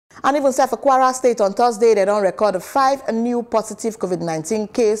And even for Kwara State on Thursday, they don't record 5 new positive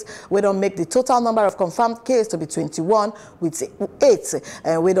COVID-19 cases. We don't make the total number of confirmed cases to be 21, with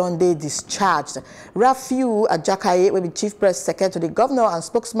 8 we don't they discharged. Rafiu Ajakaye will be Chief Press Secretary to the Governor and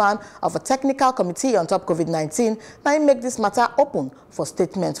spokesman of a technical committee on top COVID-19. Now he make this matter open for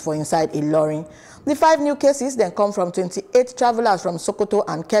statement for inside Ilorin. The 5 new cases then come from 28 travelers from Sokoto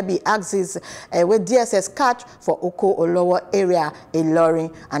and Kebbi axis with DSS catch for Oko Olowo area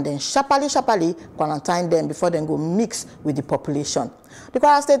Ilorin, and then sharply quarantine them before they go mix with the population. The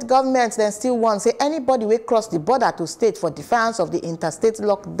Kwara State government then still wants say anybody will cross the border to state for defiance of the interstate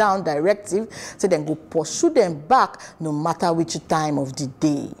lockdown directive, so then go pursue them back no matter which time of the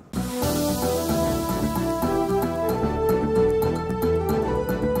day.